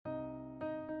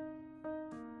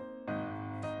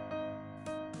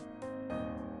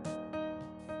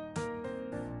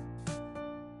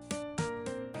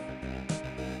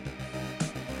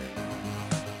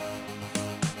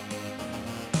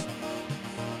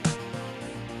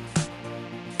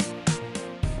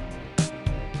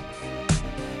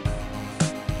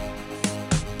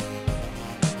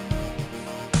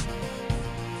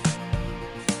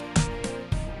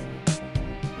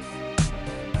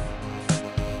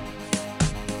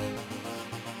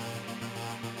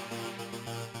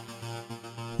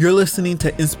You're listening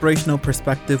to Inspirational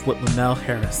Perspective with Linnell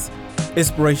Harris.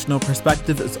 Inspirational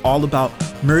Perspective is all about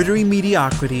murdering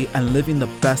mediocrity and living the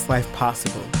best life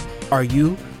possible. Are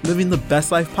you living the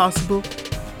best life possible?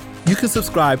 You can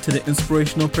subscribe to the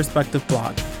Inspirational Perspective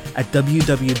blog at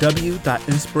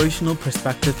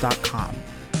www.inspirationalperspective.com.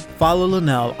 Follow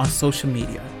Linnell on social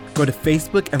media. Go to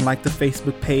Facebook and like the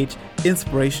Facebook page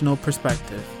Inspirational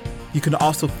Perspective. You can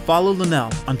also follow Linnell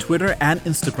on Twitter and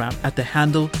Instagram at the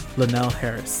handle Linnell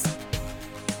Harris.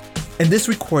 In this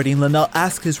recording, Linnell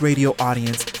asked his radio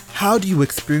audience, how do you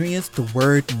experience the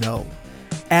word no?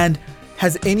 And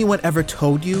has anyone ever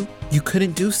told you you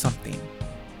couldn't do something?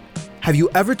 Have you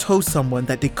ever told someone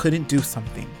that they couldn't do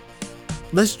something?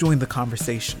 Let's join the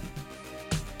conversation.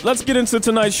 Let's get into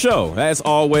tonight's show. As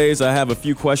always, I have a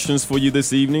few questions for you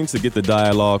this evening to get the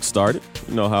dialogue started.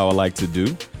 You know how I like to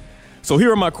do. So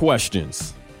here are my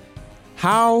questions.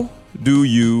 How do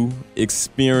you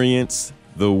experience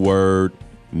the word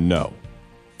no?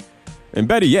 And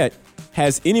better yet,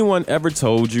 has anyone ever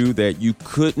told you that you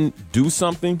couldn't do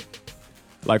something?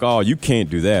 Like, oh, you can't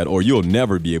do that, or you'll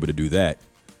never be able to do that.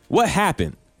 What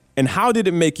happened? And how did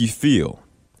it make you feel?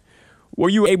 Were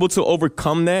you able to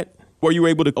overcome that? Were you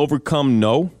able to overcome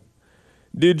no?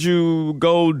 Did you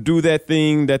go do that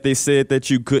thing that they said that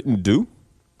you couldn't do?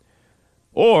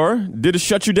 Or did it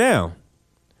shut you down?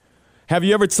 Have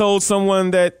you ever told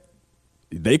someone that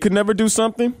they could never do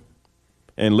something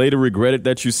and later regretted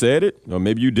that you said it? Or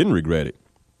maybe you didn't regret it.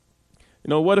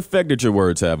 You know, what effect did your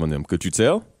words have on them? Could you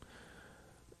tell?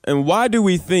 And why do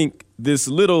we think this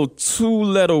little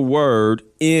two-letter word,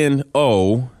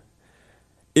 N-O,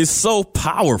 is so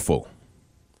powerful?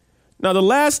 Now, the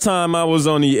last time I was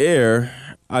on the air,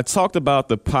 I talked about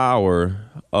the power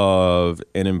of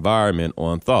an environment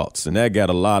on thoughts, and that got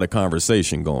a lot of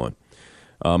conversation going.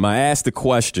 I asked the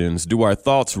questions, do our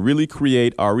thoughts really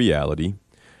create our reality?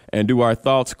 And do our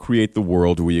thoughts create the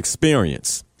world we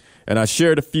experience? And I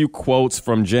shared a few quotes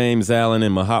from James Allen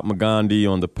and Mahatma Gandhi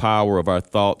on the power of our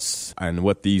thoughts and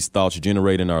what these thoughts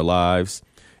generate in our lives.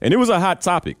 And it was a hot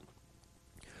topic.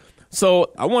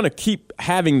 So I want to keep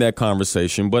having that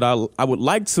conversation, but I would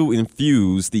like to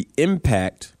infuse the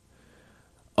impact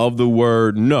of the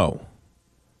word no.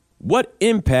 What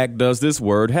impact does this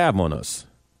word have on us?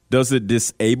 Does it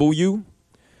disable you?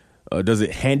 Does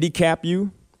it handicap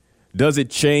you? Does it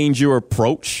change your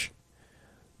approach?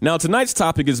 Now, tonight's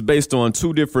topic is based on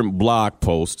two different blog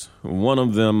posts. One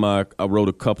of them I wrote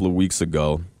a couple of weeks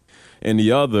ago, and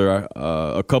the other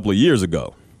a couple of years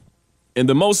ago. And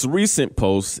the most recent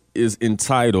post is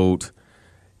entitled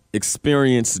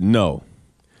Experience No.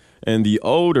 And the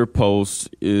older post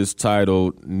is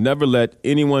titled Never Let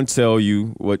Anyone Tell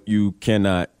You What You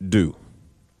Cannot Do.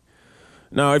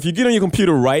 Now, if you get on your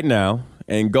computer right now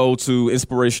and go to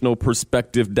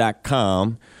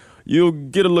inspirationalperspective.com, you'll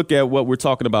get a look at what we're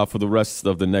talking about for the rest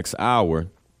of the next hour.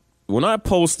 When I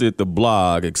posted the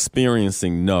blog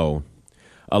Experiencing No,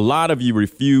 a lot of you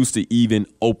refused to even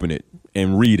open it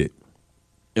and read it.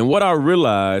 And what I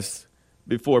realized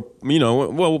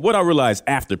what I realized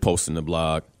after posting the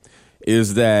blog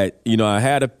is that, I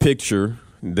had a picture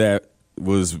that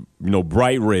was,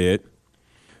 bright red.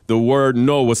 The word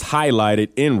no was highlighted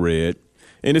in red,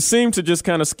 and it seemed to just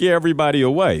kind of scare everybody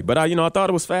away. But I thought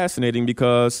it was fascinating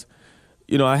because,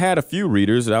 I had a few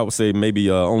readers. I would say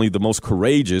maybe only the most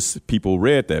courageous people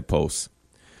read that post.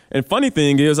 And funny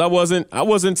thing is, I wasn't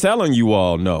telling you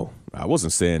all no. I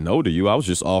wasn't saying no to you. I was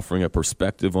just offering a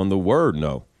perspective on the word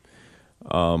no.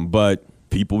 But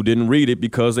people didn't read it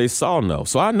because they saw no.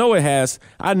 So I know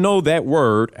that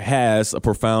word has a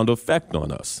profound effect on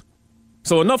us.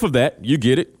 So enough of that. You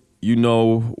get it. You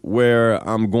know where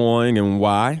I'm going and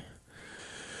why.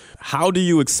 How do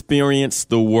you experience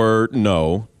the word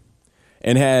no?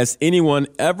 And has anyone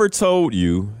ever told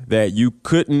you that you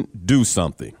couldn't do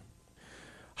something?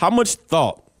 How much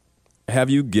thought have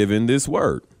you given this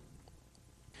word?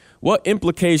 What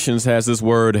implications has this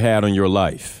word had on your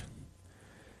life?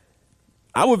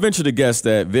 I would venture to guess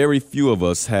that very few of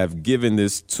us have given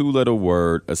this two-letter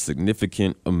word a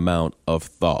significant amount of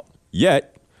thought.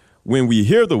 Yet, when we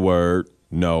hear the word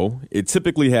no, it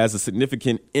typically has a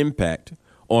significant impact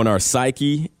on our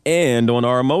psyche and on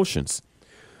our emotions.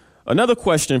 Another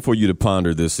question for you to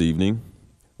ponder this evening.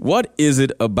 What is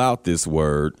it about this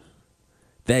word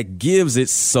that gives it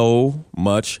so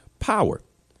much power?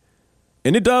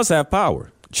 And it does have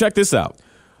power. Check this out.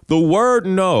 The word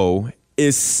no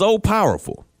is so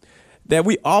powerful that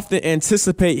we often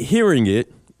anticipate hearing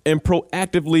it and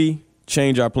proactively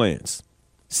change our plans.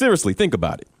 Seriously, think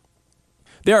about it.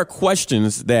 There are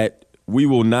questions that we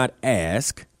will not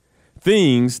ask,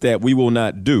 things that we will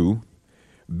not do,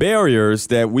 barriers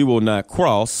that we will not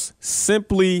cross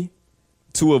simply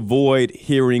to avoid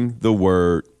hearing the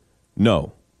word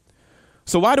no.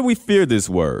 So why do we fear this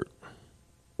word?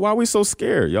 Why are we so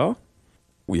scared, y'all?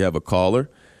 We have a caller.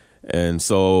 And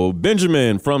so,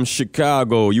 Benjamin from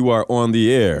Chicago, you are on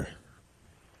the air.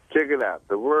 Check it out.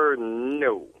 The word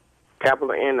no,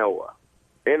 capital N-O,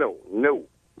 N-O, no.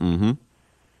 Mm-hmm.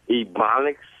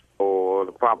 Ebonics, or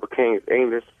the proper King's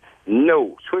English,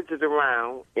 no. Switch it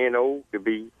around, N-O to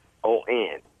be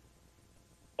O-N.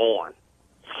 On.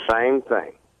 Same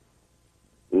thing.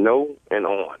 No and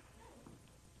on.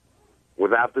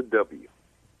 Without the W.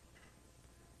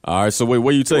 All right, so wait,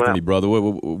 where are you taking me, brother?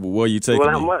 Where are you taking me?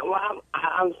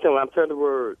 I understand. When I'm telling the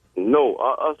word no,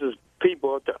 us as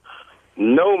people,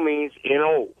 no means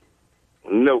N-O.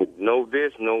 No. No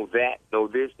this, no that, no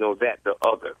this, no that, the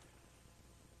other.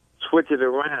 Switch it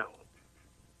around.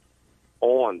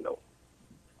 On, though.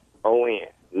 O-N.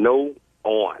 No,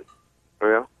 on.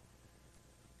 Yeah?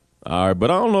 All right, but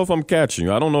I don't know if I'm catching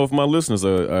you. I don't know if my listeners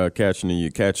are catching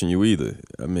you either.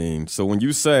 I mean, so when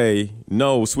you say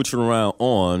no, switch it around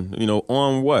on,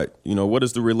 on what? What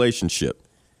is the relationship?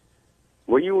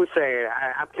 Well, you were saying,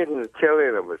 I'm getting the tail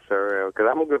end of it, sir, because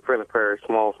I'm a good friend of Perry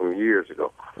Small from years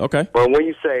ago. Okay. But when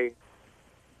you say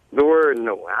the word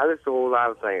no, I listen to a whole lot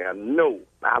of things. No.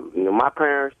 My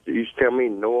parents used to tell me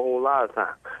no a whole lot of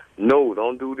times. No,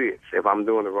 don't do this if I'm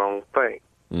doing the wrong thing.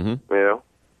 Mm-hmm.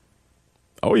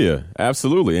 Oh, yeah,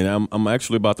 absolutely. And I'm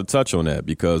actually about to touch on that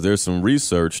because there's some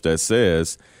research that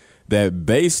says that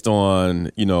based on,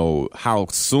 how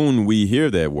soon we hear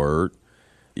that word,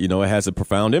 it has a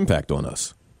profound impact on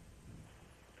us.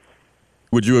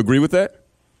 Would you agree with that?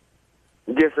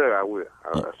 Yes, sir, I will.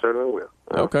 I certainly will.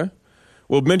 Okay.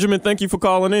 Well, Benjamin, thank you for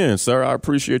calling in, sir. I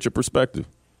appreciate your perspective.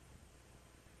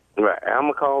 Right. I'm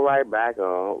going to call right back at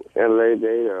a later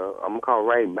date. I'm going to call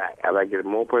right back. I'd like to get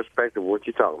more perspective of what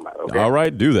you're talking about. Okay? All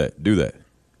right. Do that.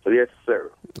 Yes, sir.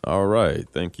 All right.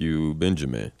 Thank you,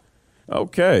 Benjamin.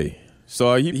 Okay.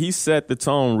 So he set the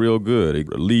tone real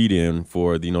good, a lead in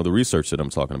for the research that I'm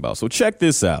talking about. So check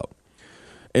this out.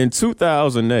 In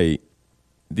 2008,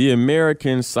 the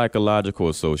American Psychological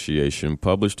Association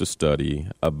published a study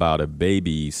about a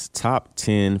baby's top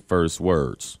 10 first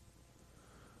words.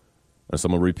 And so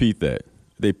I'm going to repeat that.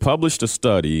 They published a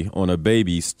study on a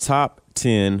baby's top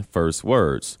 10 first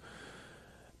words.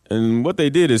 And what they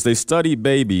did is they studied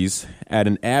babies at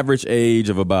an average age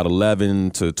of about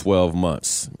 11 to 12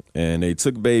 months. And they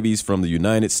took babies from the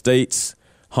United States,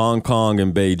 Hong Kong,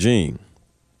 and Beijing.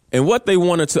 And what they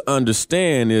wanted to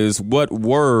understand is what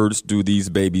words do these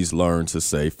babies learn to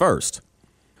say first?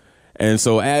 And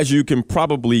so as you can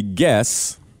probably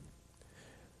guess,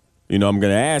 I'm going to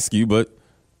ask you, but,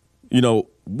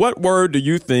 what word do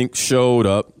you think showed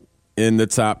up in the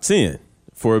top 10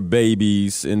 for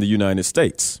babies in the United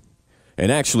States and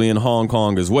actually in Hong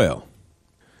Kong as well?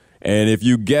 And if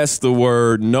you guess the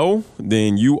word no,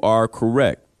 then you are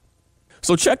correct.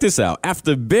 So check this out.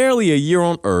 After barely a year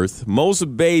on Earth,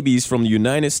 most babies from the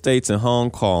United States and Hong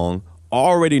Kong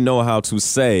already know how to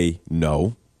say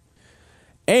no.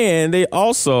 And they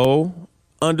also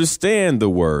understand the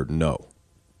word no.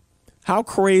 How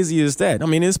crazy is that? I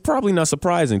mean, it's probably not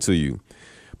surprising to you.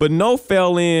 But no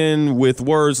fell in with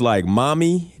words like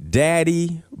mommy,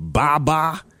 daddy,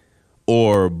 baba,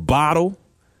 or bottle.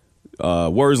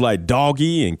 Words like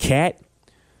doggy and cat.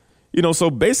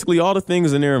 So basically all the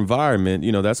things in their environment,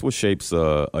 that's what shapes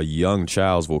a young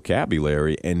child's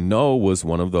vocabulary. And no was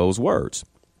one of those words.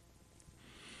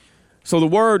 So the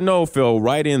word no fell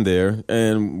right in there.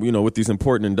 And, with these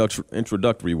important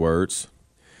introductory words.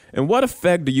 And what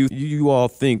effect do you all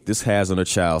think this has on a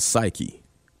child's psyche?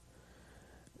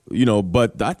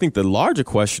 But I think the larger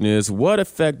question is, what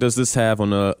effect does this have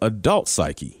on an adult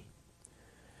psyche?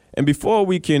 And before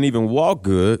we can even walk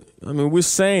good, we're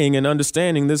saying and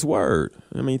understanding this word.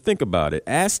 Think about it.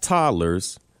 As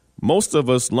toddlers, most of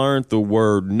us learned the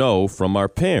word no from our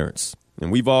parents.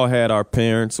 And we've all had our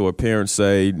parents or parents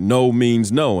say no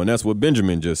means no. And that's what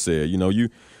Benjamin just said.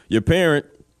 Your parent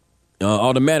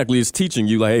automatically is teaching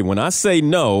you like, hey, when I say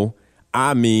no,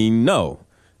 I mean no.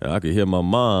 And I could hear my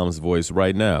mom's voice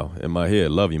right now in my head.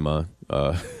 Love you, Mom.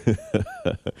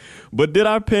 But did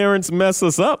our parents mess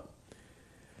us up?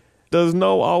 Does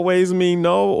no always mean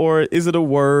no, or is it a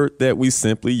word that we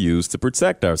simply use to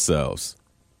protect ourselves?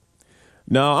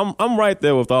 Now, I'm right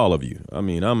there with all of you.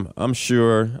 I'm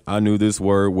sure I knew this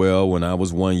word well when I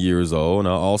was 1 year old, and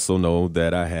I also know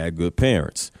that I had good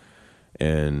parents.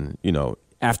 And,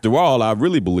 after all, I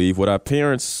really believe what our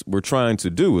parents were trying to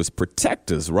do is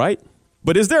protect us, right?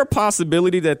 But is there a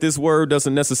possibility that this word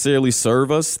doesn't necessarily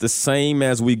serve us the same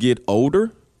as we get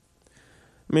older?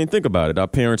 I mean, think about it. Our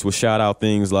parents would shout out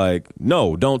things like,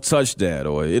 no, don't touch that,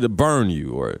 or it'll burn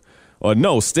you, or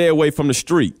no, stay away from the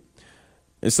street.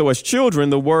 And so as children,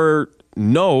 the word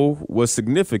no was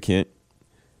significant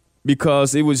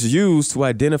because it was used to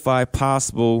identify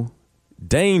possible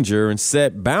danger and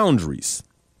set boundaries.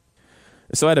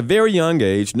 And so at a very young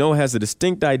age, no has a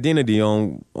distinct identity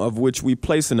of which we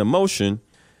place an emotion,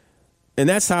 and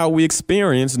that's how we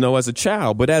experience no as a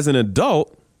child. But as an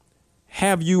adult,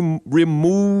 have you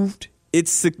removed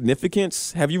its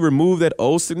significance? Have you removed that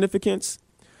old significance?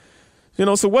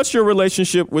 So what's your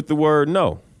relationship with the word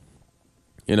no?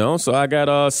 So I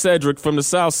got Cedric from the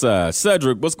South Side.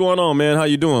 Cedric, what's going on, man? How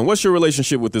you doing? What's your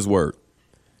relationship with this word?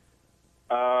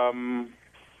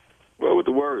 Well, with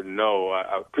the word no,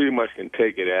 I pretty much can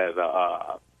take it as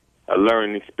a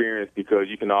learning experience because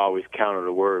you can always counter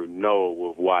the word no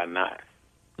with why not.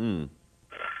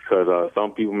 Because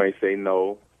some people may say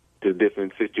no to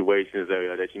different situations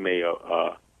that you may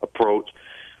approach,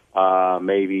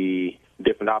 maybe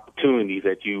different opportunities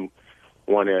that you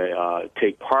want to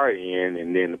take part in,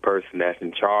 and then the person that's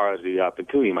in charge of the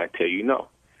opportunity might tell you no.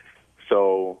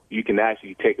 So you can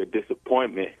actually take a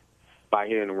disappointment by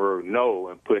hearing the word no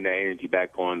and putting that energy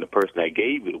back on the person that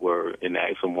gave you the word and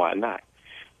ask them why not.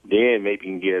 Then maybe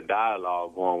you can get a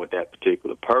dialogue going with that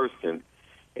particular person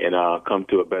and come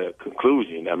to a better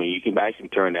conclusion. I mean, you can actually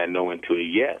turn that no into a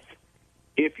yes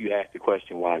if you ask the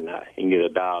question why not and get a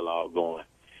dialogue going,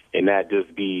 and not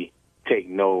just be take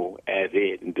no as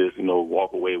it and just,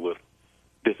 walk away with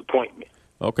disappointment.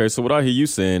 Okay, so what I hear you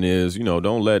saying is,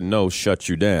 don't let no shut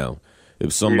you down.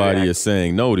 If somebody is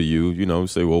saying no to you,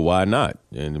 say, well, why not?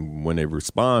 And when they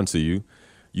respond to you,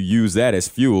 you use that as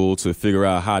fuel to figure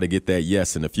out how to get that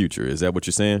yes in the future. Is that what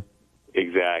you're saying?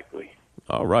 Exactly.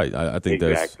 All right. I think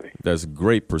that's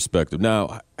great perspective.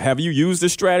 Now, have you used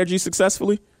this strategy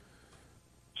successfully?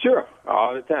 Sure,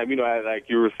 all the time. Like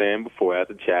you were saying before, as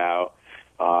a child,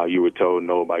 you were told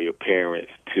no by your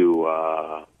parents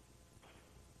to,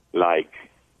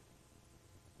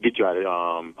 get you out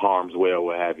of harm's way or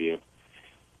what have you.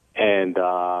 And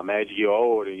as you get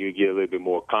older, you get a little bit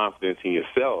more confidence in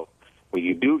yourself. When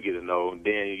you do get a no,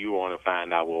 then you want to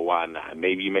find out, well, why not?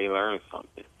 Maybe you may learn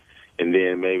something. And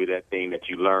then maybe that thing that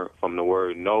you learned from the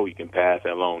word no, you can pass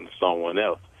that along to someone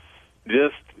else.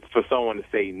 Just for someone to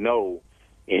say no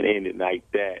and end it like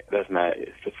that, that's not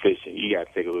sufficient. You got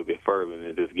to take a little bit further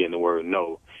than just getting the word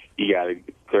no. You got to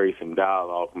create some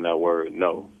dialogue from that word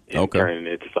no and turn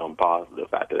it into something positive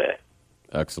after that.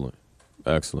 Excellent.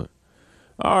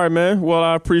 All right, man. Well,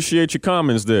 I appreciate your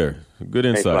comments there. Good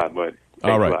insight. Thanks a lot, buddy.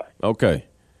 All right. Okay.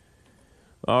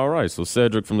 All right. So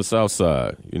Cedric from the South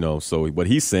Side, so what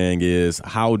he's saying is,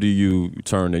 how do you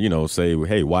turn to, say,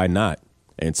 hey, why not?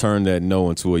 And turn that no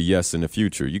into a yes in the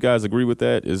future. You guys agree with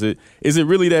that? Is it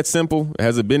really that simple?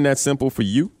 Has it been that simple for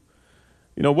you?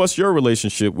 What's your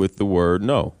relationship with the word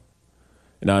no?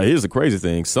 Now, here's the crazy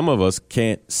thing. Some of us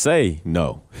can't say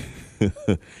no.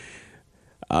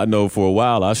 I know for a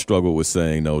while I struggled with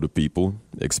saying no to people,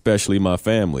 especially my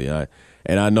family.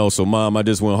 And I know, so Mom, I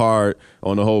just went hard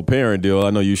on the whole parent deal.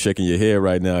 I know you shaking your head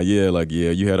right now. Yeah,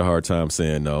 you had a hard time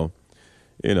saying no.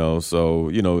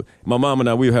 So, my mom and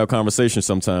I, we have conversations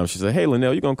sometimes. She said, hey,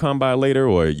 Linnell, you going to come by later,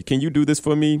 or can you do this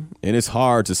for me? And it's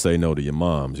hard to say no to your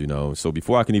moms, So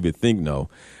before I can even think no,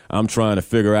 I'm trying to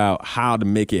figure out how to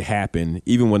make it happen,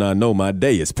 even when I know my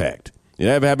day is packed. It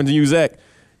ever happened to you, Zach?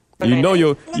 You know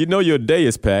your day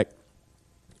is packed,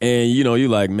 and, you're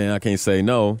like, man, I can't say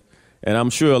no. And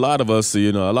I'm sure a lot of us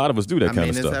do that kind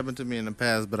of stuff. It's happened to me in the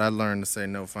past, but I learned to say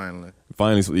no finally.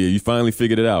 You finally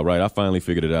figured it out, right? I finally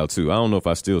figured it out, too. I don't know if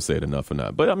I still say it enough or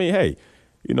not. But, I mean, hey,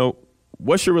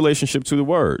 what's your relationship to the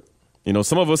word?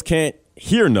 Some of us can't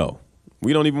hear no.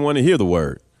 We don't even want to hear the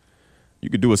word. You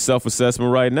could do a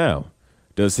self-assessment right now.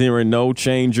 Does hearing no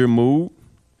change your mood?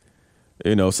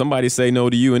 Somebody say no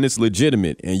to you, and it's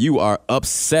legitimate, and you are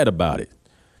upset about it.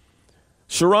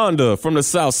 Sharonda from the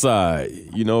South Side,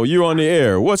 you're on the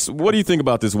air. What do you think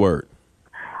about this word?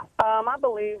 I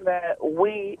believe that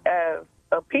we as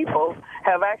a people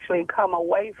have actually come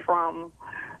away from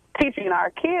teaching our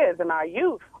kids and our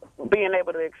youth being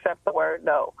able to accept the word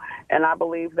no. And I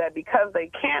believe that because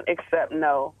they can't accept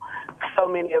no, so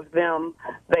many of them,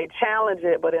 they challenge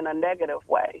it, but in a negative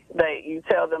way. You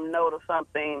tell them no to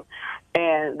something,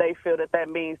 and they feel that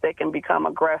means they can become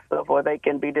aggressive or they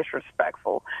can be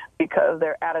disrespectful because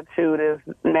their attitude is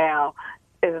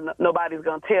nobody's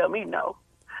going to tell me no.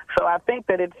 So I think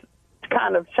that it's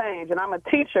kind of changed. And I'm a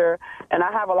teacher, and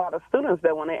I have a lot of students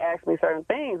that when they ask me certain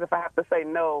things, if I have to say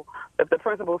no, if the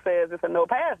principal says it's a no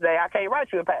pass day, I can't write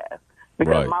you a pass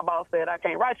because my boss said I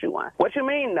can't write you one. What you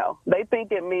mean no? They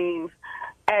think it means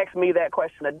ask me that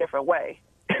question a different way.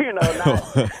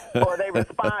 Or they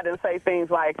respond and say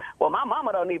things like, well, my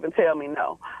mama don't even tell me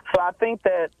no. So I think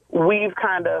that we've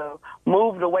kind of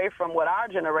moved away from what our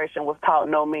generation was taught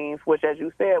no means, which, as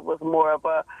you said, was more of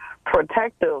a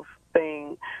protective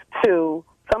thing, to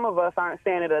some of us aren't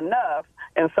saying it enough.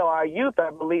 And so our youth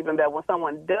are believing that when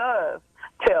someone does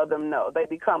tell them no, they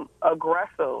become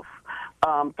aggressive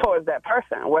towards that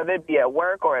person, whether it be at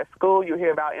work or at school. You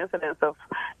hear about incidents of,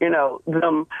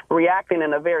 them reacting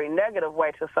in a very negative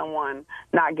way to someone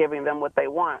not giving them what they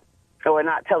want or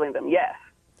not telling them yes.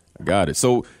 Got it.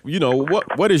 So,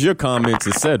 what is your comment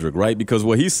to Cedric, right? Because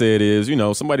what he said is,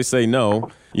 somebody say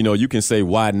no, you can say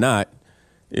why not,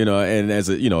 and as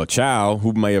a child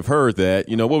who may have heard that,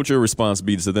 what would your response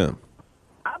be to them?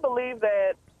 I believe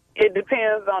that it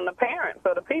depends on the parents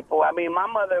or the people. I mean, my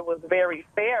mother was very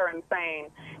fair in saying,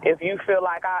 if you feel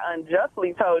like I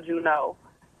unjustly told you no,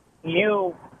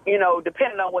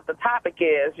 depending on what the topic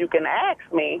is, you can ask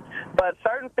me. But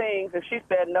certain things, if she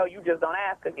said no, you just don't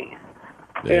ask again.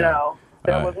 Yeah.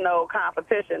 There was no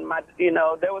competition.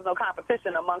 There was no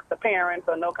competition amongst the parents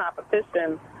or no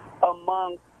competition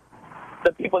amongst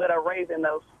the people that are raising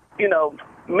those,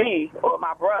 me or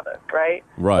my brother, right?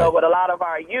 Right. So with a lot of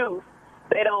our youth,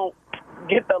 they don't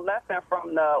get the lesson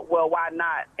from the, well, why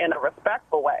not, in a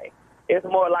respectful way. It's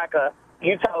more like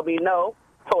you told me no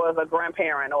towards a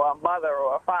grandparent or a mother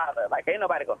or a father. Like, ain't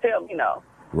nobody going to tell me no.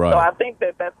 Right. So I think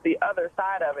that that's the other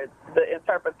side of it. The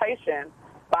interpretation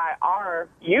by our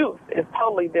youth is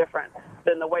totally different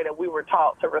than the way that we were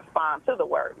taught to respond to the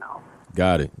word no.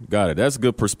 Got it. That's a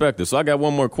good perspective. So I got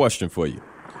one more question for you.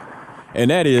 And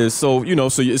that is, so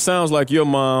it sounds like your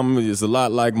mom is a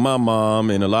lot like my mom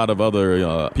and a lot of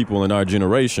other people in our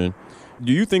generation.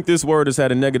 Do you think this word has had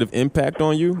a negative impact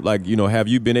on you? Like, have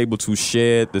you been able to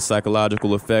shed the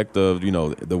psychological effect of,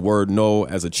 the word no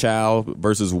as a child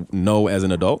versus no as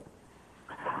an adult?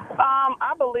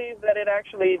 I believe that it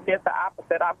actually did the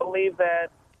opposite. I believe that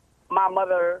my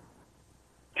mother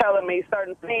telling me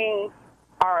certain things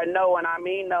are a no and I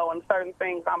mean no, and certain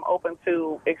things I'm open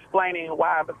to explaining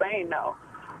why I'm saying no,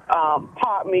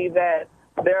 taught me that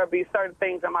there will be certain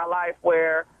things in my life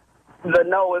where the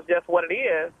no is just what it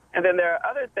is, and then there are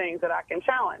other things that I can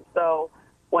challenge. So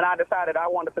when I decided I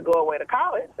wanted to go away to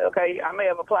college, okay, I may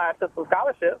have applied to some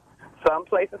scholarships. Some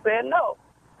places said no,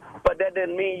 but that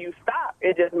didn't mean you stop.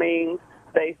 It just means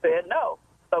they said no.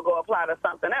 So go apply to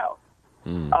something else,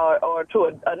 or to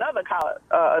another college,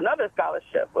 another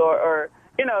scholarship, or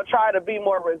try to be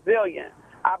more resilient.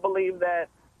 I believe that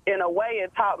in a way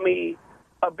it taught me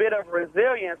a bit of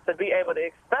resilience to be able to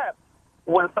accept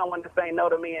when someone is saying no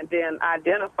to me, and then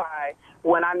identify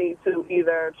when I need to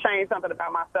either change something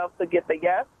about myself to get the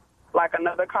yes, like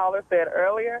another caller said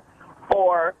earlier,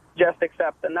 or just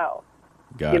accept the no.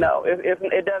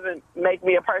 It doesn't make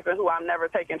me a person who I'm never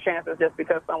taking chances just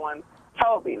because someone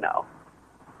told me no.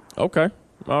 Okay.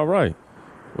 All right.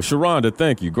 Well, Sharonda,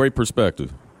 thank you. Great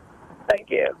perspective. Thank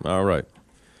you. All right.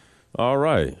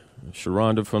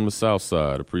 Sharonda from the South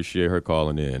Side. Appreciate her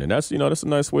calling in. And that's a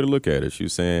nice way to look at it. She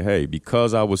was saying, hey,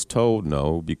 because I was told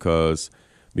no, because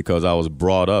I was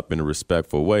brought up in a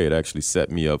respectful way, it actually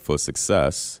set me up for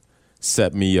success,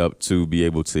 set me up to be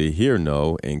able to hear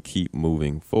no and keep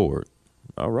moving forward.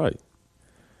 All right.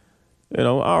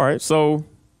 All right. So,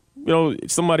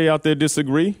 somebody out there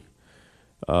disagree.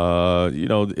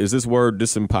 Is this word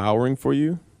disempowering for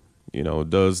you?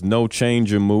 Does no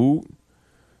change your mood?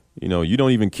 You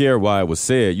don't even care why it was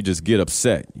said. You just get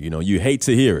upset. You hate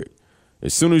to hear it.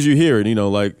 As soon as you hear it,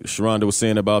 like Sharonda was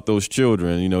saying about those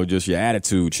children, just your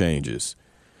attitude changes.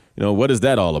 What is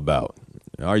that all about?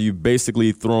 Are you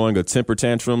basically throwing a temper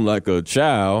tantrum like a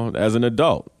child as an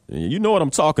adult? You know what I'm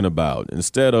talking about.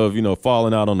 Instead of,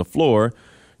 falling out on the floor,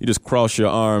 you just cross your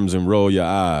arms and roll your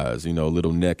eyes,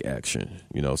 little neck action,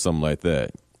 something like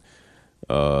that.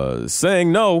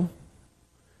 Saying no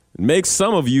makes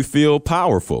some of you feel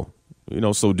powerful.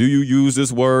 So do you use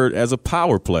this word as a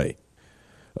power play?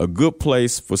 A good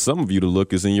place for some of you to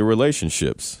look is in your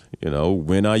relationships.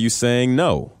 When are you saying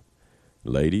no?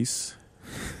 Ladies.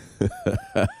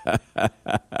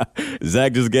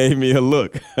 Zach just gave me a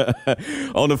look.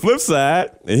 On the flip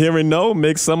side, hearing no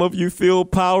makes some of you feel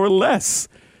powerless.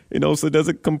 So does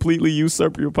it completely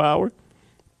usurp your power?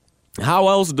 How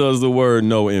else does the word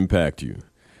no impact you?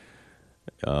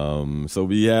 So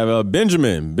we have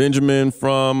Benjamin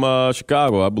from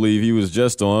Chicago. I believe he was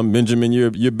just on. Benjamin,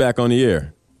 you're back on the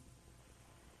air.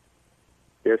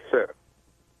 Yes, sir.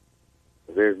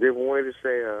 There's a different way to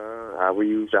say I will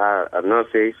use our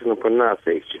enunciation and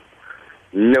pronunciation.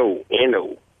 No,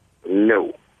 N-O,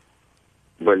 no.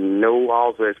 But no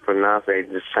also is pronounced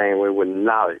the same way with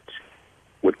knowledge,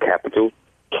 with capital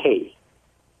K.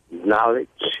 Knowledge,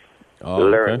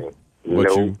 learning.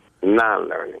 Okay.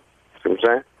 Non-learning. See what I'm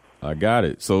saying? I got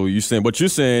it. So what you're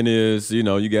saying is,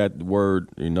 you got the word,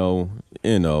 N-O,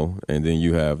 and then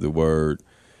you have the word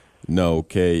no,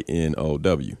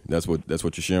 K-N-O-W. That's what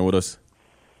you're sharing with us?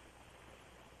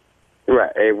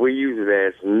 Right. And we use it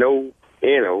as no,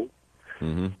 N-O,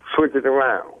 switch it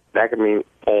around. That can mean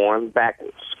on,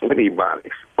 backwards, with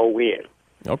ebonics, O-N.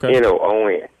 Okay.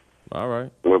 N-O-O-N. All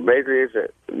right. Well, basically, it's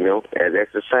that's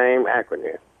the same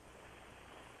acronym.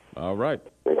 All right.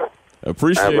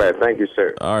 Appreciate it. it. Thank you,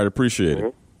 sir. All right, appreciate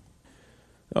it.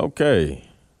 Okay.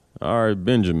 All right,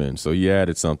 Benjamin. So he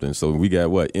added something. So we got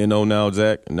what? N-O now,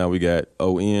 Zach? Now we got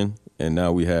O-N, and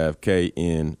now we have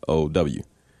K-N-O-W.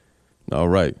 All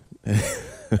right.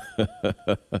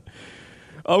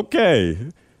 Okay.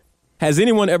 Has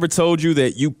anyone ever told you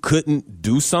that you couldn't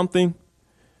do something?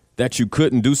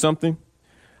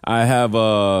 I have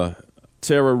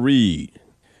Tara Reed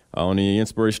on the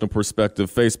Inspirational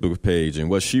Perspective Facebook page, and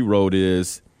what she wrote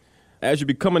is, as you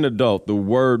become an adult, the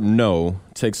word no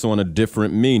takes on a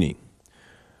different meaning.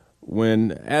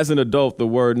 When, as an adult, the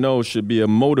word no should be a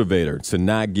motivator to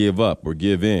not give up or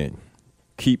give in.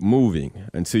 Keep moving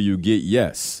until you get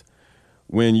yes.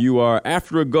 When you are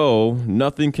after a goal,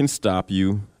 nothing can stop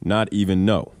you, not even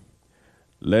no.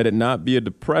 Let it not be a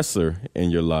depressor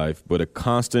in your life, but a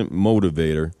constant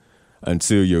motivator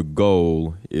until your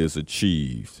goal is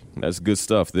achieved. That's good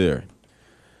stuff there.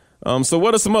 So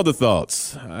what are some other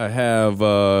thoughts? I have,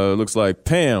 looks like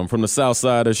Pam from the south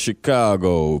side of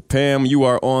Chicago. Pam, you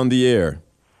are on the air.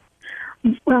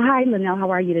 Well, hi, Linnell.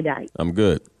 How are you today? I'm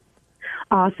good.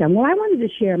 Awesome. Well, I wanted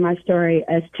to share my story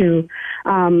as to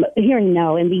hearing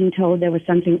no and being told there was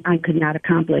something I could not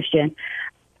accomplish. And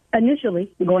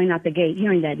initially, going out the gate,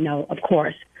 hearing that no, of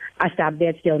course, I stopped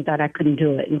dead still and thought I couldn't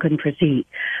do it and couldn't proceed.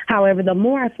 However, the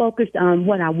more I focused on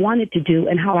what I wanted to do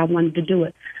and how I wanted to do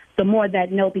it, the more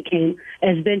that no became,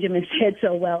 as Benjamin said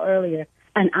so well earlier,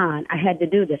 an on. I had to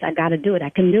do this. I got to do it. I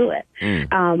can do it.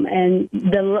 And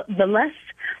the less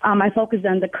I focused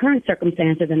on the current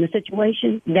circumstances and the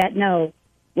situation, that no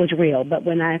was real. But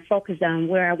when I focused on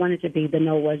where I wanted to be, the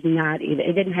no was not either.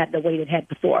 It didn't have the weight it had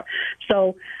before.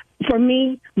 So for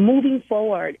me, moving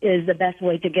forward is the best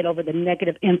way to get over the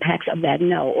negative impacts of that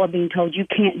no, or being told you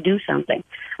can't do something,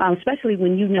 especially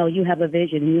when you know you have a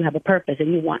vision and you have a purpose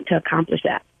and you want to accomplish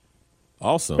that.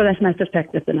 Awesome. So that's my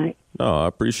perspective tonight. No, I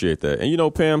appreciate that.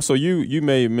 And Pam, so you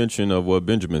made mention of what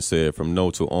Benjamin said from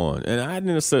no to on, and I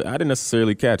didn't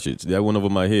necessarily catch it. That went over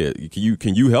my head.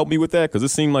 Can you help me with that? Because it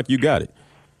seemed like you got it.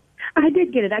 I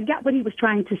did get it. I got what he was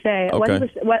trying to say.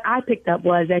 Okay. What I picked up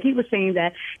was that he was saying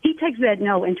that he takes that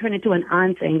no and turn it to an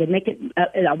on thing and make it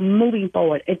moving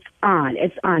forward. It's on.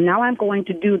 It's on. Now I'm going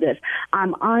to do this.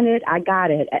 I'm on it. I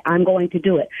got it. I'm going to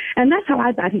do it. And that's how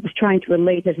I thought he was trying to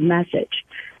relate his message.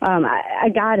 I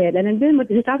got it. And then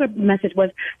his other message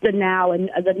was the now and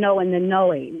the no and the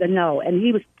knowing, the no. And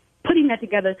he was putting that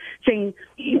together, saying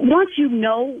once you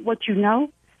know what you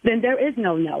know, then there is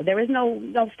no no. There is no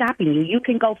stopping you. You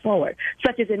can go forward,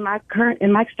 such as in my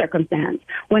circumstance.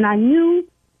 When I knew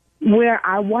where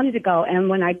I wanted to go and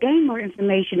when I gained more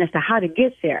information as to how to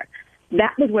get there,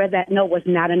 that was where that no was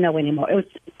not a no anymore. It was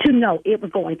to know it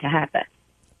was going to happen.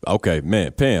 Okay,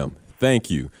 man, Pam, thank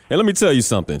you. And let me tell you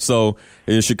something. So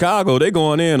in Chicago, they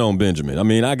going in on Benjamin. I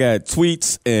mean, I got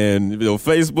tweets and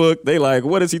Facebook. They like,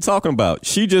 what is he talking about?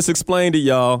 She just explained it,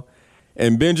 y'all.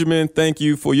 And Benjamin, thank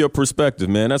you for your perspective,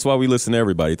 man. That's why we listen to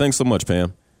everybody. Thanks so much,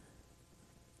 Pam.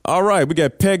 All right, we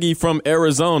got Peggy from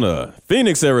Arizona,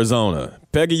 Phoenix, Arizona.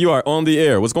 Peggy, you are on the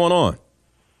air. What's going on?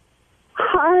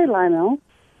 Hi, Lionel.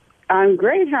 I'm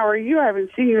great. How are you? I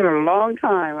haven't seen you in a long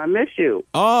time. I miss you.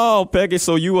 Oh, Peggy,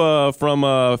 so you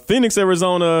from Phoenix,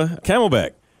 Arizona,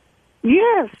 Camelback?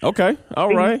 Yes. Okay,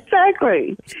 all right.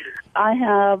 Exactly. I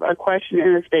have a question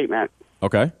and a statement.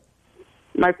 Okay.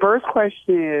 My first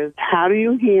question is, how do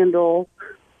you handle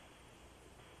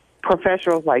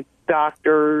professionals like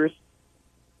doctors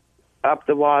up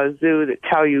the wazoo that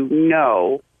tell you,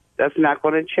 no, that's not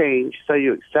going to change, so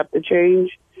you accept the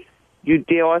change, you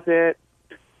deal with it,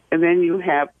 and then you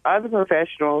have other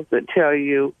professionals that tell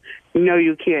you, no,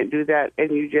 you can't do that,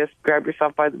 and you just grab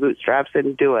yourself by the bootstraps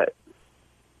and do it.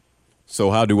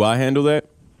 So how do I handle that?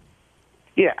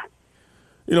 Yeah.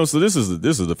 So this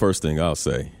is the first thing I'll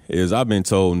say is I've been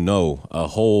told no a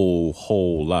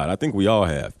whole lot. I think we all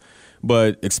have,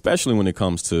 but especially when it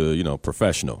comes to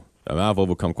professional. I mean, I've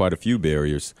overcome quite a few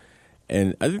barriers.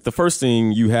 And I think the first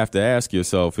thing you have to ask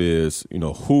yourself is,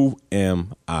 who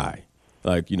am I?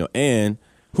 And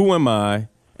who am I?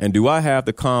 And do I have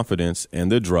the confidence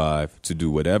and the drive to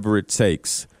do whatever it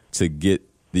takes to get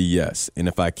the yes? And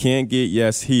if I can't get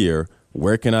yes here,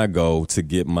 where can I go to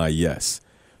get my yes?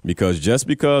 Because just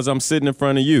because I'm sitting in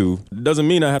front of you doesn't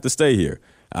mean I have to stay here.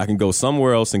 I can go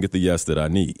somewhere else and get the yes that I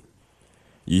need.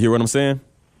 You hear what I'm saying?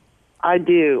 I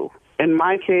do. In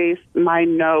my case, my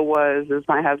no was, is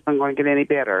my husband going to get any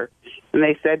better? And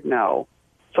they said no.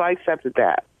 So I accepted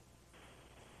that.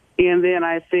 And then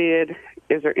I said,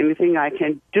 is there anything I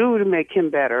can do to make him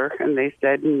better? And they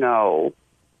said no.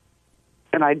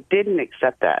 And I didn't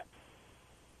accept that.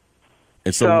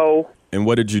 And so and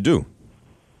what did you do?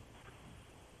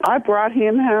 I brought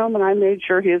him home, and I made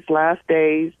sure his last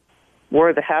days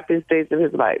were the happiest days of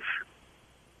his life.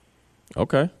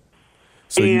 Okay.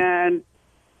 So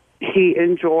he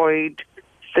enjoyed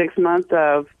 6 months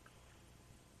of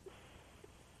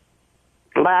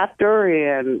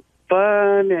laughter and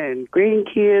fun and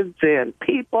grandkids and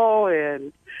people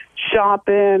and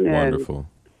shopping. Wonderful.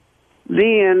 And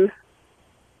then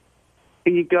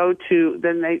you go to,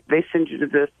 then they send you to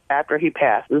this, after he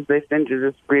passes, they send you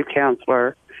to this grief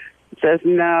counselor. It says,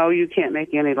 no, you can't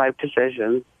make any life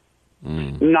decisions.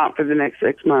 Not for the next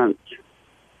 6 months.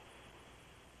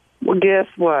 Well, guess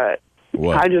what?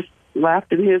 What? I just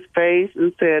laughed in his face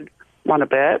and said, want to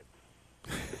bet?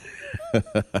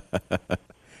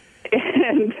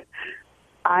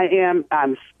 And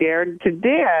I'm scared to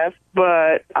death,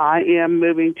 but I am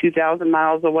moving 2,000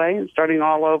 miles away and starting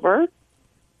all over.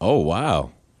 Oh,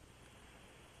 wow.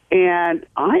 And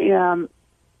I am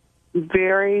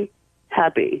very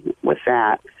happy with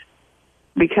that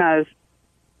because,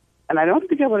 and I don't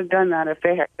think I would have done that if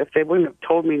they wouldn't have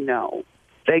told me no.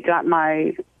 They got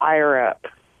my ire up.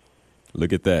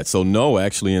 Look at that. So no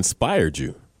actually inspired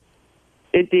you.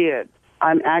 It did.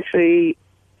 I'm actually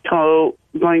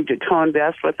going to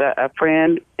co-invest with a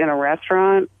friend in a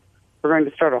restaurant. We're going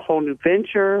to start a whole new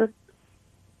venture.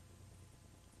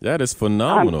 That is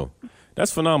phenomenal.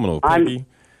 That's phenomenal, Peggy.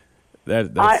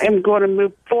 I am going to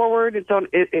move forward.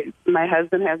 My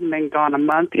husband hasn't been gone a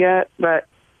month yet, but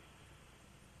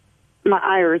my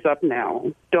ire is up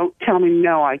now. Don't tell me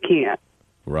no, I can't.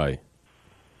 Right.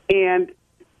 And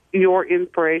your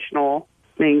inspirational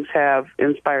things have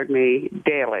inspired me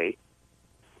daily.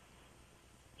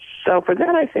 So for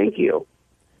that, I thank you.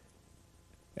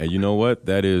 And you know what?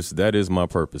 That is my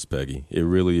purpose, Peggy. It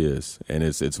really is. And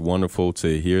it's wonderful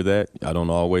to hear that. I don't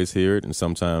always hear it. And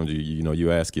sometimes,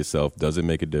 you ask yourself, does it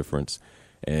make a difference?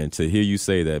 And to hear you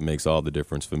say that makes all the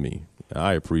difference for me.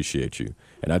 I appreciate you.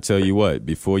 And I tell you what,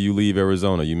 before you leave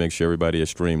Arizona, you make sure everybody at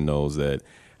Stream knows that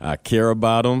I care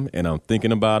about them, and I'm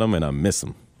thinking about them, and I miss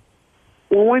them.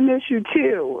 Well, we miss you,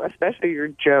 too, especially your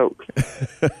jokes.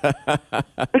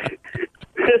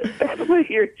 Especially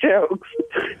your jokes.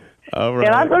 All right.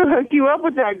 And I'm going to hook you up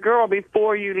with that girl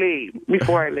before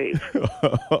I leave.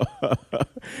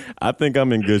 I think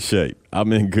I'm in good shape. All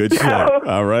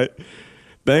right.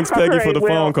 Thanks, Peggy, for the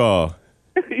phone call.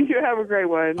 You have a great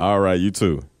one. All right, you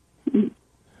too.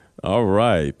 All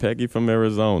right, Peggy from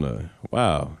Arizona.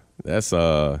 Wow. That's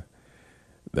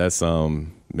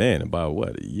man, about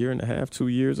what, a year and a half, 2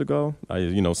 years ago?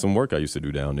 Some work I used to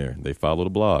do down there. They follow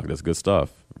the blog. That's good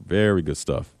stuff. Very good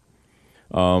stuff.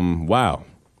 Wow.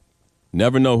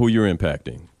 Never know who you're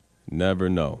impacting. Never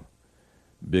know.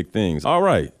 Big things. All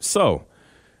right. So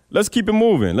let's keep it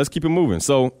moving.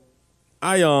 So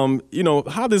I, how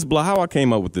I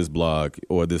came up with this blog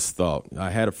or this thought, I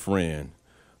had a friend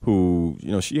who,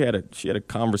 she had a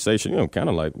conversation, kind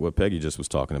of like what Peggy just was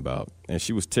talking about. And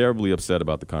she was terribly upset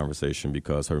about the conversation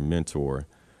because her mentor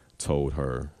told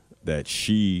her that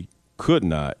she could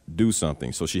not do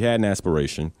something. So she had an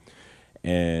aspiration,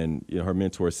 and her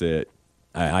mentor said,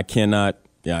 I cannot,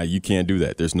 you can't do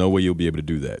that. There's no way you'll be able to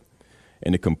do that.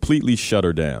 And it completely shut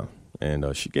her down.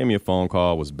 And she gave me a phone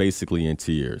call, was basically in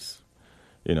tears.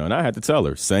 And I had to tell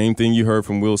her, same thing you heard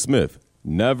from Will Smith.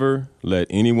 Never let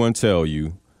anyone tell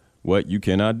you what you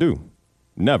cannot do.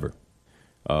 Never.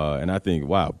 And I think,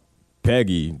 wow,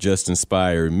 Peggy just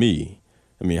inspired me.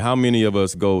 I mean, how many of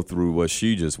us go through what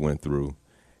she just went through?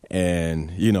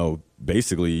 And,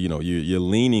 basically, you're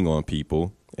leaning on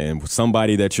people, and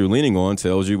somebody that you're leaning on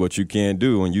tells you what you can't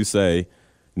do, and you say,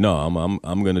 no,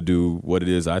 I'm going to do what it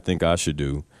is I think I should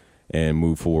do and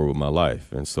move forward with my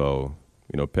life. And so,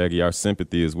 Peggy, our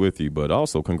sympathy is with you, but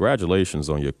also congratulations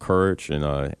on your courage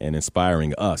and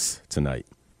inspiring us tonight.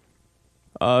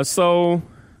 Why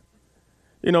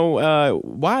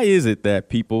is it that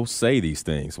people say these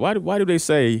things? Why do they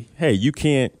say, hey, you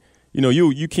can't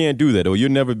you can't do that, or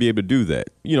you'll never be able to do that.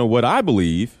 What I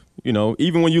believe,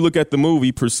 even when you look at the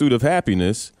movie Pursuit of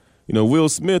Happiness, Will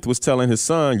Smith was telling his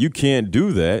son, you can't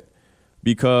do that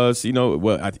because, he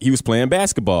was playing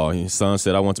basketball. And his son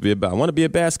said, I want to be a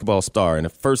basketball star. And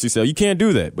at first he said, you can't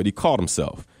do that, but he caught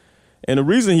himself. And the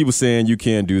reason he was saying you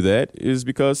can't do that is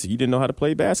because he didn't know how to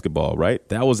play basketball, right?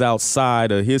 That was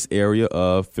outside of his area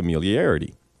of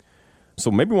familiarity.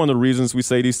 So maybe one of the reasons we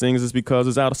say these things is because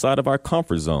it's outside of our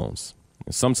comfort zones.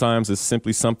 And sometimes it's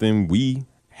simply something we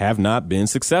have not been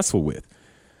successful with.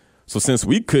 So since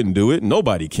we couldn't do it,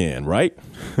 nobody can, right?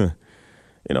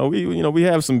 We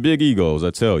have some big egos,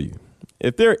 I tell you.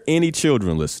 If there are any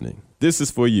children listening, this is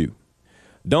for you.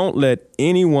 Don't let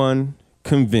anyone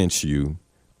convince you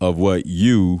of what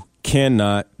you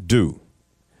cannot do.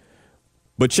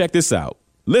 But check this out.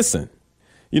 Listen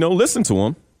to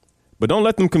them, but don't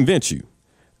let them convince you.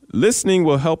 Listening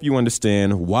will help you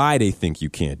understand why they think you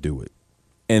can't do it.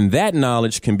 And that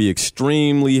knowledge can be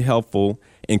extremely helpful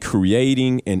in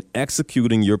creating and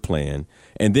executing your plan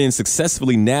and then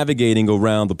successfully navigating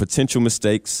around the potential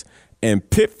mistakes and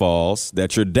pitfalls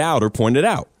that your doubter pointed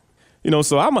out.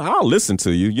 So I'll listen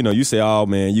to you. You say, oh,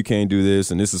 man, you can't do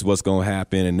this and this is what's going to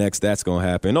happen and next that's going to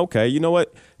happen. OK, you know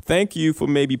what? Thank you for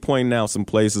maybe pointing out some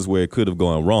places where it could have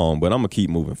gone wrong, but I'm going to keep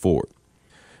moving forward.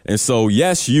 And so,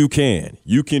 yes, you can.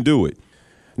 You can do it.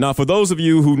 Now, for those of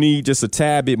you who need just a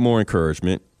tad bit more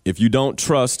encouragement, if you don't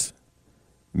trust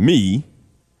me,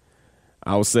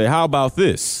 I would say, how about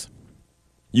this?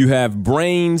 You have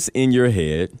brains in your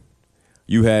head.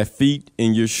 You have feet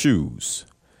in your shoes.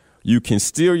 You can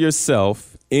steer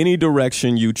yourself any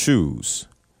direction you choose.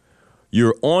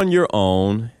 You're on your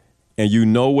own and you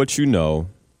know what you know,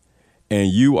 and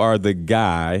you are the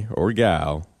guy or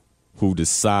gal who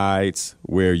decides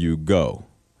where you go.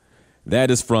 That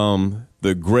is from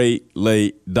the great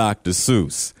late Dr.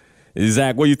 Seuss.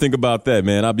 Zach, what do you think about that,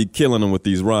 man? I be killing them with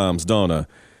these rhymes, don't I?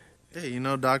 Hey,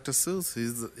 Dr. Seuss,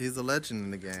 he's a legend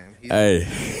in the game. Hey.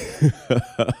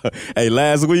 Hey,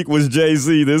 last week was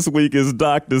Jay-Z. This week is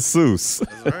Dr. Seuss.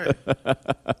 That's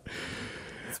right.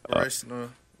 Inspirational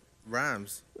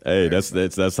rhymes. Hey,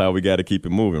 that's how we got to keep it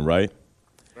moving, right?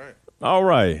 Right. All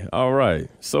right.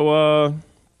 So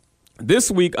this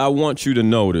week I want you to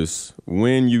notice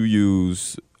when you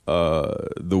use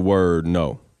the word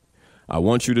no. I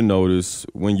want you to notice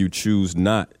when you choose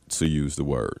not to use the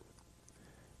word.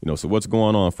 So what's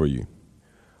going on for you?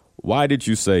 Why did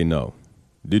you say no?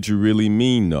 Did you really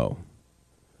mean no?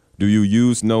 Do you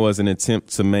use no as an attempt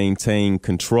to maintain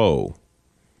control?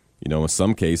 In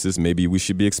some cases, maybe we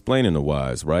should be explaining the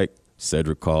whys, right?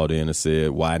 Cedric called in and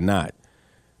said, why not?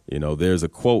 There's a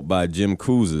quote by Jim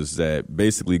Kouzes that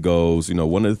basically goes,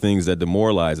 one of the things that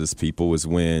demoralizes people is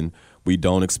when we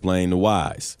don't explain the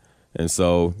whys. And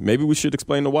so maybe we should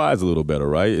explain the whys a little better,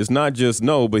 right? It's not just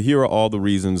no, but here are all the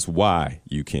reasons why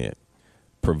you can't.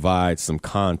 Provide some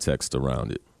context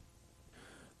around it.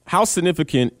 How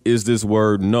significant is this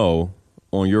word no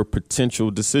on your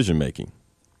potential decision making?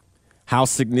 How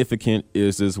significant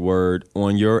is this word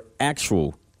on your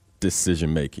actual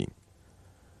decision making?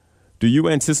 Do you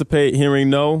anticipate hearing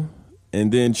no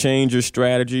and then change your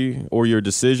strategy or your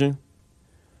decision?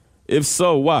 If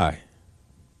so, why?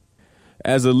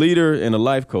 As a leader and a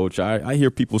life coach, I hear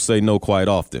people say no quite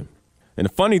often. And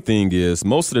the funny thing is,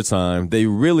 most of the time, they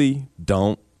really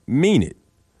don't mean it.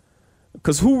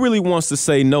 Because who really wants to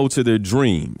say no to their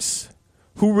dreams?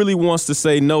 Who really wants to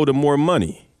say no to more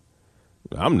money?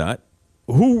 I'm not.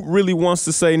 Who really wants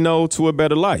to say no to a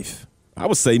better life? I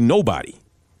would say nobody.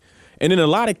 And in a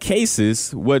lot of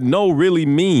cases, what no really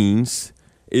means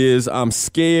is I'm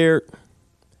scared,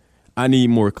 I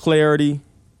need more clarity,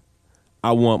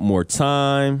 I want more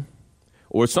time,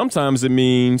 or sometimes it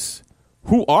means,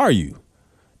 who are you?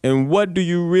 And what do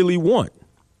you really want?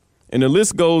 And the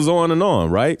list goes on and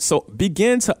on, right? So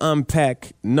begin to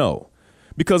unpack no,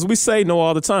 because we say no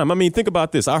all the time. I mean, think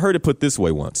about this. I heard it put this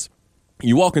way once.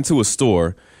 You walk into a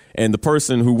store and the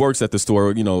person who works at the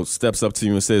store, steps up to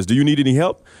you and says, do you need any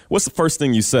help? What's the first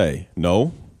thing you say?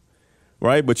 No.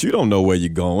 Right? But you don't know where you're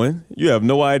going. You have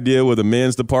no idea where the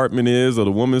men's department is or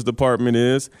the women's department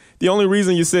is. The only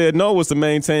reason you said no was to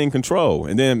maintain control.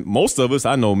 And then most of us,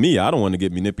 I know me, I don't want to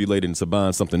get manipulated into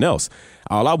buying something else.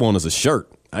 All I want is a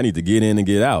shirt. I need to get in and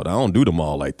get out. I don't do them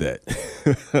all like that.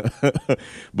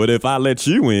 But if I let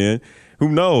you in, who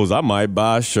knows? I might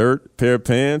buy a shirt, pair of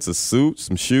pants, a suit,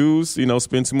 some shoes,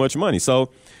 spend too much money.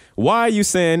 So why are you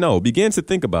saying no? Begin to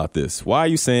think about this. Why are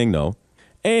you saying no?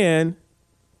 And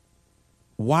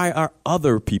why are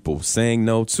other people saying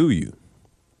no to you?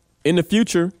 In the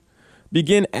future,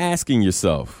 begin asking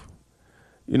yourself,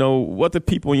 what the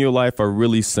people in your life are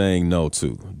really saying no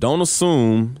to. Don't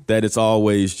assume that it's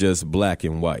always just black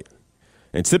and white.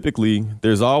 And typically,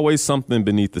 there's always something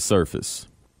beneath the surface.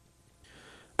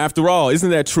 After all, isn't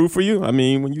that true for you? I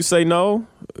mean, when you say no,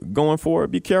 going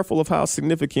forward, be careful of how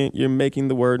significant you're making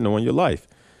the word no in your life.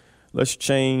 Let's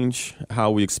change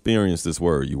how we experience this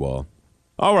word, you all.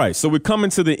 All right, so we're coming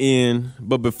to the end,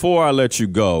 but before I let you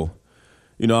go,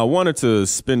 I wanted to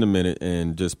spend a minute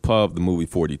and just pub the movie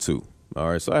 42. All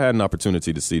right, so I had an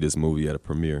opportunity to see this movie at a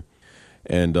premiere.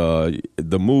 And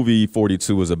the movie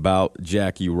 42 is about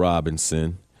Jackie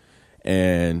Robinson.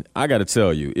 And I got to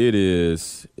tell you, it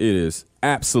is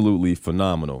absolutely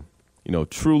phenomenal.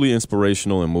 Truly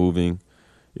inspirational and moving.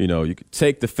 You could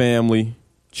take the family,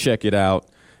 check it out.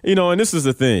 And this is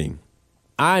the thing.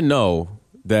 I know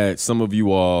that some of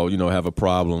you all, have a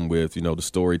problem with, the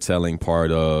storytelling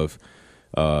part of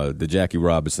the Jackie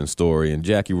Robinson story. And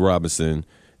Jackie Robinson,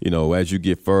 as you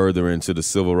get further into the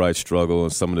civil rights struggle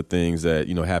and some of the things that,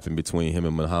 happened between him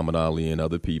and Muhammad Ali and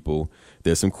other people,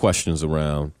 there's some questions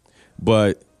around.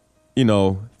 But,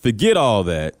 forget all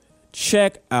that.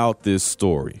 Check out this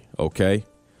story, okay?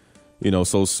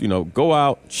 Go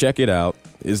out, check it out.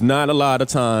 It's not a lot of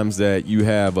times that you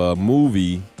have a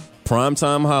movie,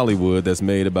 primetime Hollywood, that's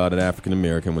made about an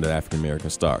African-American with an African-American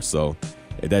star. So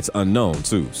that's unknown,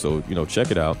 too. So,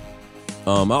 check it out.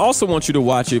 I also want you to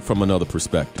watch it from another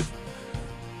perspective.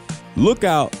 Look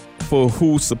out for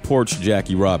who supports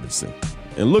Jackie Robinson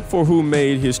and look for who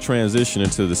made his transition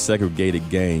into the segregated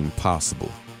gang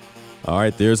possible. All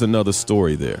right, there's another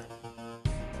story there.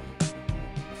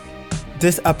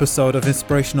 This episode of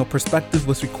Inspirational Perspective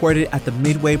was recorded at the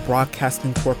Midway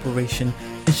Broadcasting Corporation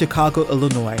in Chicago,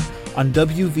 Illinois on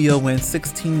WVON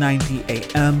 1690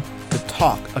 AM, The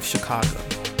Talk of Chicago.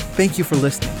 Thank you for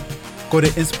listening. Go to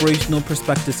Inspirational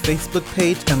Perspectives Facebook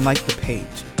page and like the page.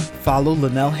 Follow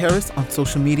Linnell Harris on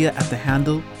social media at the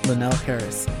handle Linnell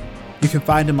Harris. You can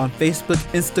find him on Facebook,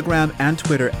 Instagram, and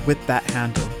Twitter with that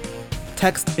handle.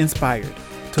 Text INSPIRED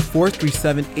to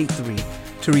 43783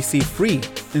 to receive free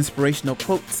inspirational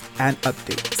quotes and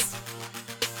updates.